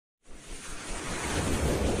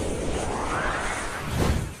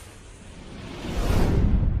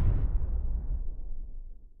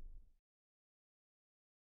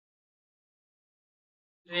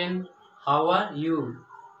Friend, how are you?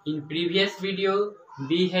 In previous video,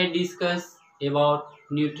 we had discussed about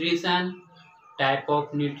nutrition, type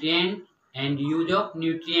of nutrient and use of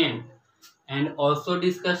nutrient, and also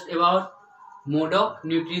discussed about mode of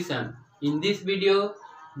nutrition. In this video,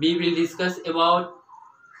 we will discuss about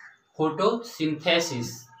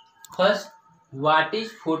photosynthesis. First, what is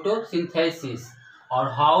photosynthesis or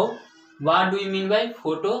how? What do we mean by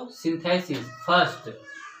photosynthesis? First,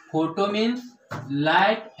 photo means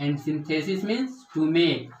light and synthesis means to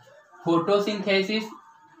make. Photosynthesis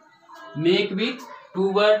make with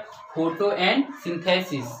two words, photo and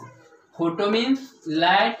synthesis. Photo means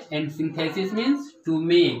light and synthesis means to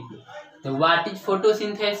make. So what is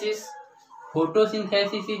photosynthesis?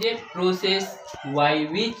 Photosynthesis is a process by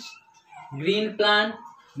which green plants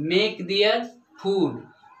make their food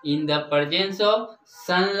in the presence of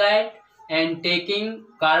sunlight and taking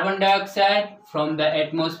carbon dioxide from the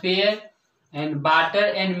atmosphere and water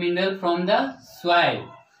and mineral from the soil.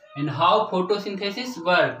 And how photosynthesis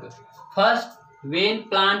work? First, when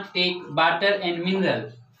plant take water and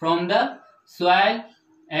mineral from the soil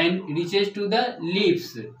and reaches to the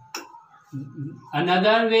leaves.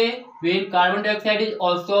 Another way, when carbon dioxide is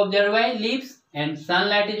also observed by leaves and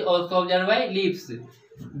sunlight is also observed by leaves.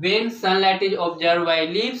 When sunlight is observed by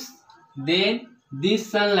leaves, then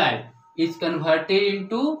this sunlight is converted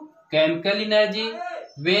into chemical energy.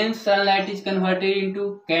 When sunlight is converted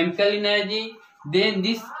into chemical energy, then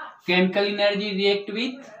this chemical energy react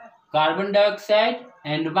with carbon dioxide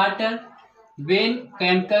and water. When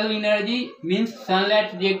chemical energy means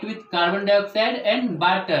sunlight react with carbon dioxide and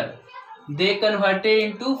water, they converted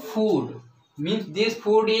into food. Means this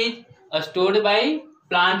food is stored by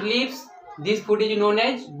plant leaves. This food is known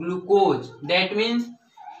as glucose. That means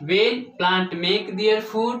when plant make their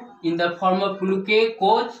food in the form of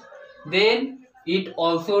glucose, then it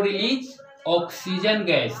also release oxygen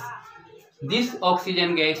gas. This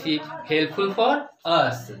oxygen gas is helpful for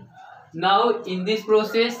us. Now in this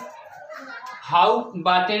process, how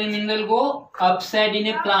water and mineral go upside in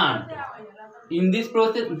a plant. In this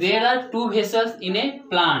process, there are two vessels in a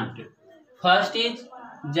plant. First is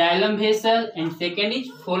xylem vessel and second is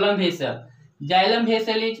phloem vessel. Xylem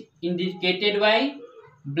vessel is indicated by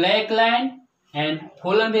black line and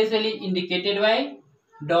phloem vessel is indicated by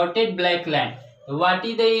dotted black line. What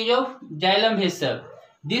is the use of xylem vessel?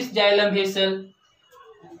 This xylem vessel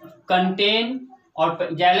contain or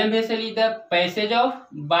xylem vessel is the passage of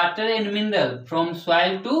water and mineral from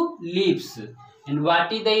soil to leaves. And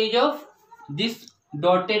what is the use of this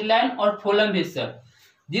dotted line or phloem vessel?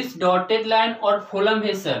 This dotted line or phloem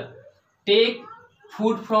vessel take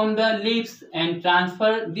food from the leaves and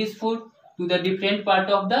transfer this food to the different part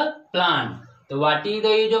of the plant. So what is the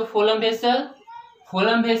use of phloem vessel?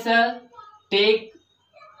 Phloem vessel take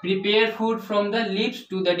prepare food from the leaves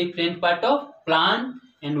to the different part of plant.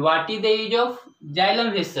 And what is the use of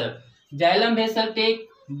xylem vessel? Xylem vessel take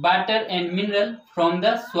water and mineral from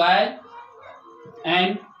the soil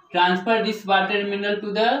and transfer this water and mineral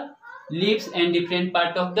to the leaves and different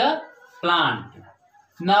part of the plant.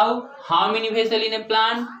 Now, how many vessels in a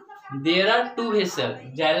plant? There are two vessels,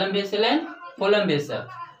 xylem vessel and phloem vessel.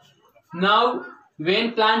 Now,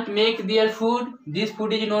 when plant make their food, this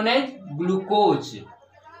food is known as glucose.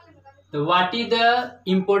 So, what is the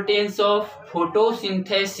importance of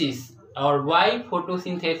photosynthesis or why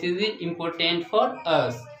photosynthesis is important for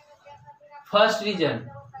us? First reason,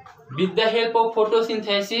 with the help of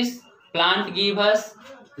photosynthesis, plant give us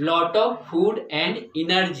lot of food and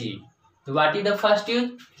energy. So what is the first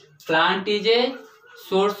use? Plant is a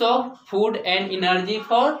source of food and energy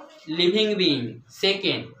for living being.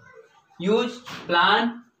 Second, use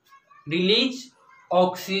plant release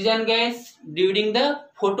oxygen gas during the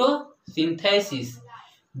photosynthesis.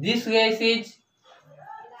 This gas is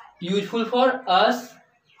useful for us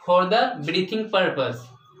for the breathing purpose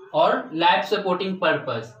or life supporting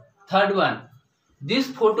purpose. Third one, this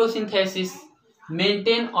photosynthesis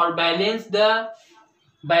maintain or balance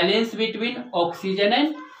between oxygen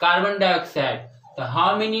and carbon dioxide. So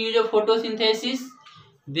how many use of photosynthesis?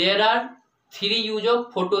 There are three use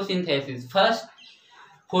of photosynthesis. First,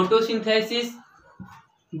 photosynthesis.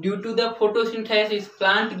 Due to the photosynthesis,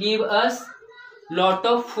 plant give us lot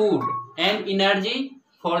of food and energy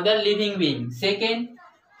for the living being. Second,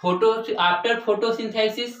 after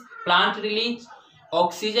photosynthesis, plant release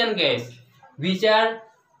oxygen gas, which are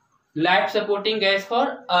life supporting gas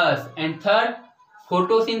for us. And third,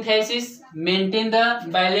 photosynthesis maintain the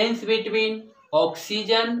balance between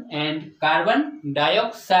oxygen and carbon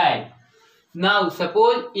dioxide. Now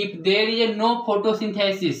suppose if there is no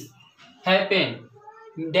photosynthesis happen,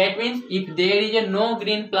 that means if there is no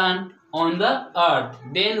green plant, on the earth.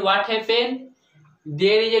 Then what happened?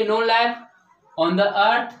 There is no life on the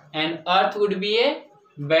earth, and earth would be a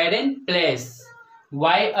barren place.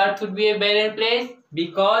 Why earth would be a barren place?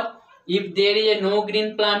 Because if there is no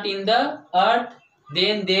green plant in the earth,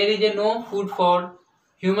 then there is no food for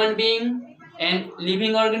human being and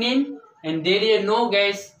living organism, and there is no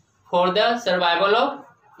gas for the survival of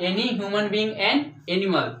any human being and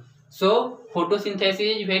animal. So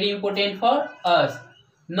photosynthesis is very important for us.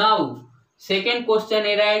 Now second question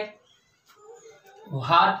arises,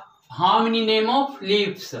 how many name of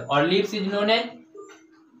leaves? Or leaves is known as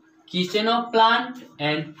kitchen of plant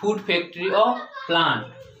and food factory of plant.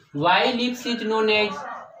 Why leaves is known as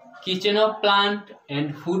kitchen of plant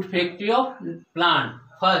and food factory of plant?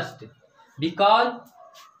 First, because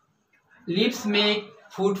leaves make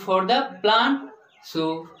food for the plant,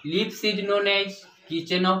 so leaves is known as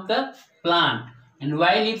kitchen of the plant. And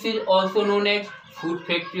why leaves is also known as food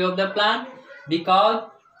factory of the plant? Because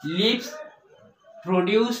leaves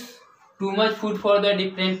produce too much food for the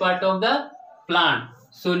different part of the plant.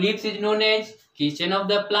 So leaves is known as kitchen of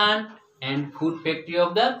the plant and food factory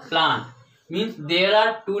of the plant. Means there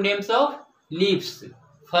are two names of leaves.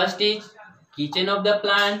 First is kitchen of the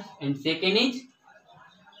plant and second is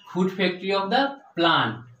food factory of the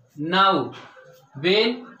plant. Now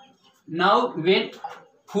when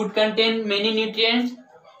food contain many nutrients,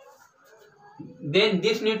 then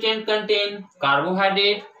this nutrient contain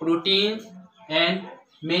carbohydrate, proteins and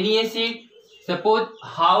many acid. Suppose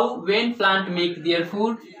when plant make their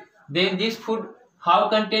food, then this food how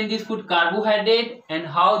contain this food carbohydrate, and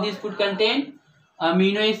how this food contain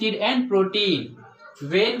amino acid and protein.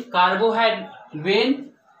 When carbon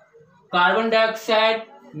dioxide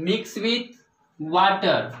mix with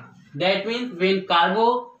water, that means when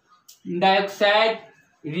carbon dioxide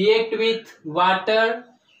react with water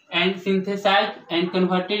and synthesized and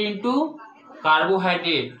converted into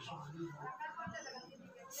carbohydrate.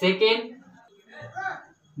 Second,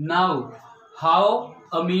 now how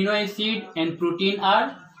amino acid and protein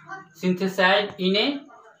are synthesized in a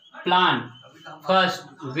plant. First,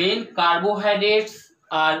 when carbohydrates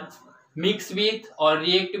are mixed with or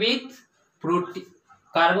react with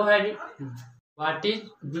carbohydrate. What is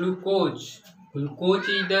glucose? Glucose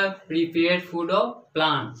is the prepared food of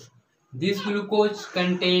plants. This glucose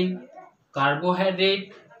contains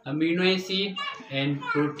carbohydrate, amino acid and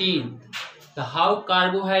protein. So how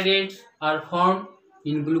carbohydrates are formed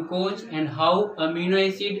in glucose and how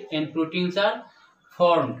amino acid and proteins are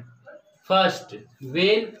formed. First,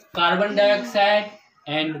 when carbon dioxide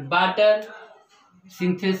and water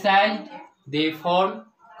synthesized, they form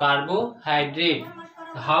carbohydrate.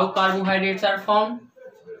 How carbohydrates are formed?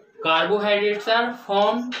 Carbohydrates are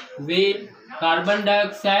formed when carbon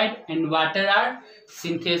dioxide and water are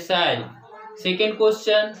synthesized. Second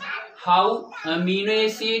question, how amino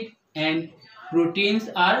acid and proteins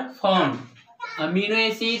are formed?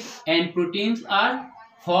 Amino acid and proteins are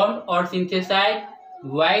formed or synthesized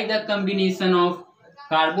by the combination of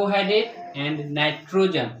carbohydrate and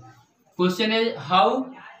nitrogen. Question is,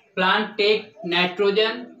 how plant take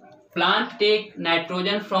nitrogen? Plant take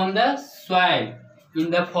nitrogen from the soil in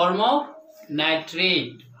the form of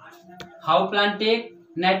nitrate. How plant take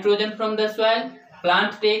nitrogen from the soil?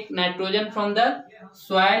 Plant take nitrogen from the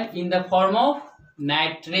soil in the form of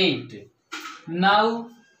nitrate. Now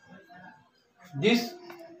this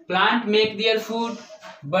plant make their food,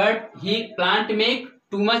 but plant make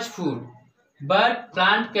too much food, but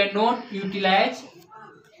plant cannot utilize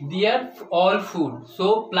their all food.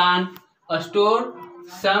 So plant store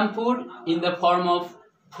some food in the form of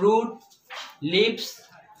fruit, leaves,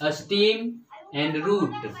 stem and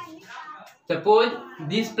root. Suppose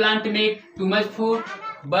this plant make too much food,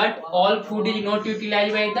 but all food is not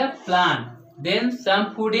utilized by the plant. Then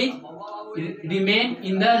some food is remain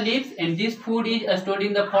in the leaves, and this food is stored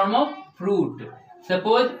in the form of fruit.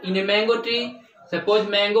 Suppose in a mango tree, suppose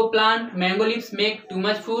mango plant, mango leaves make too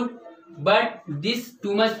much food, but this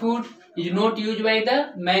too much food is not used by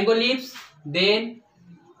the mango leaves. Then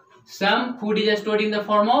some food is stored in the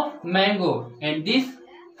form of mango, and this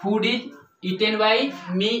food is eaten by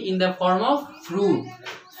me in the form of fruit.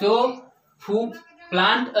 So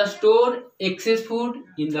plant store excess food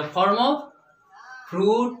in the form of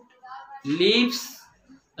fruit, leaves,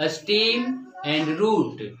 stem and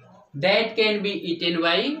root that can be eaten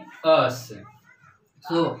by us.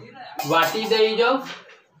 So what is the use of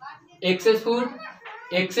excess food?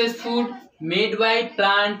 Excess food made by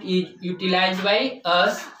plant is utilized by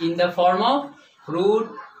us in the form of fruit,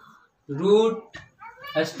 root,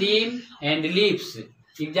 stem and leaves.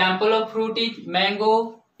 Example of fruit is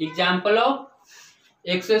mango. Example of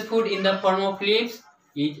excess food in the form of leaves,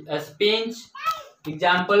 is a spinach.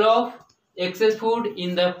 Example of excess food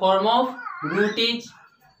in the form of root is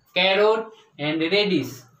carrot and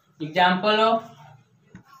radish. Example of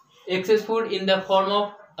excess food in the form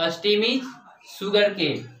of a stem is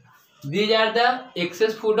sugarcane. These are the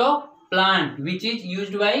excess food of plant which is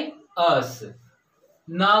used by us.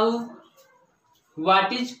 Now,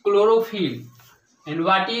 what is chlorophyll and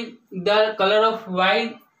what is the color of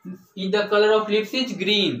white? The color of leaves is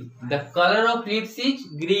green. The color of leaves is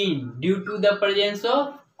green due to the presence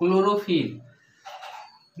of chlorophyll.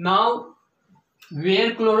 Now,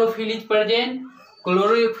 where chlorophyll is present?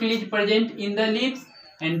 Chlorophyll is present in the leaves,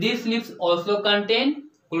 and these leaves also contain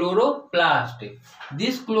chloroplast.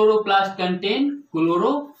 This chloroplast contain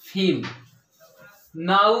chlorophyll.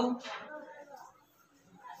 Now,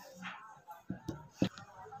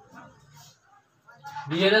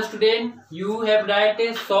 dear student, you have write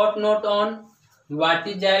a short note on what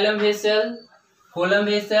is xylem vessel, phloem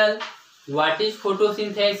vessel, what is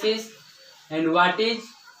photosynthesis, and what is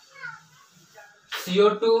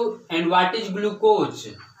CO2, and what is glucose,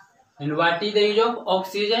 and what is the use of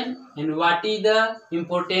oxygen, and what is the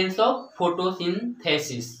importance of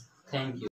photosynthesis. Thank you.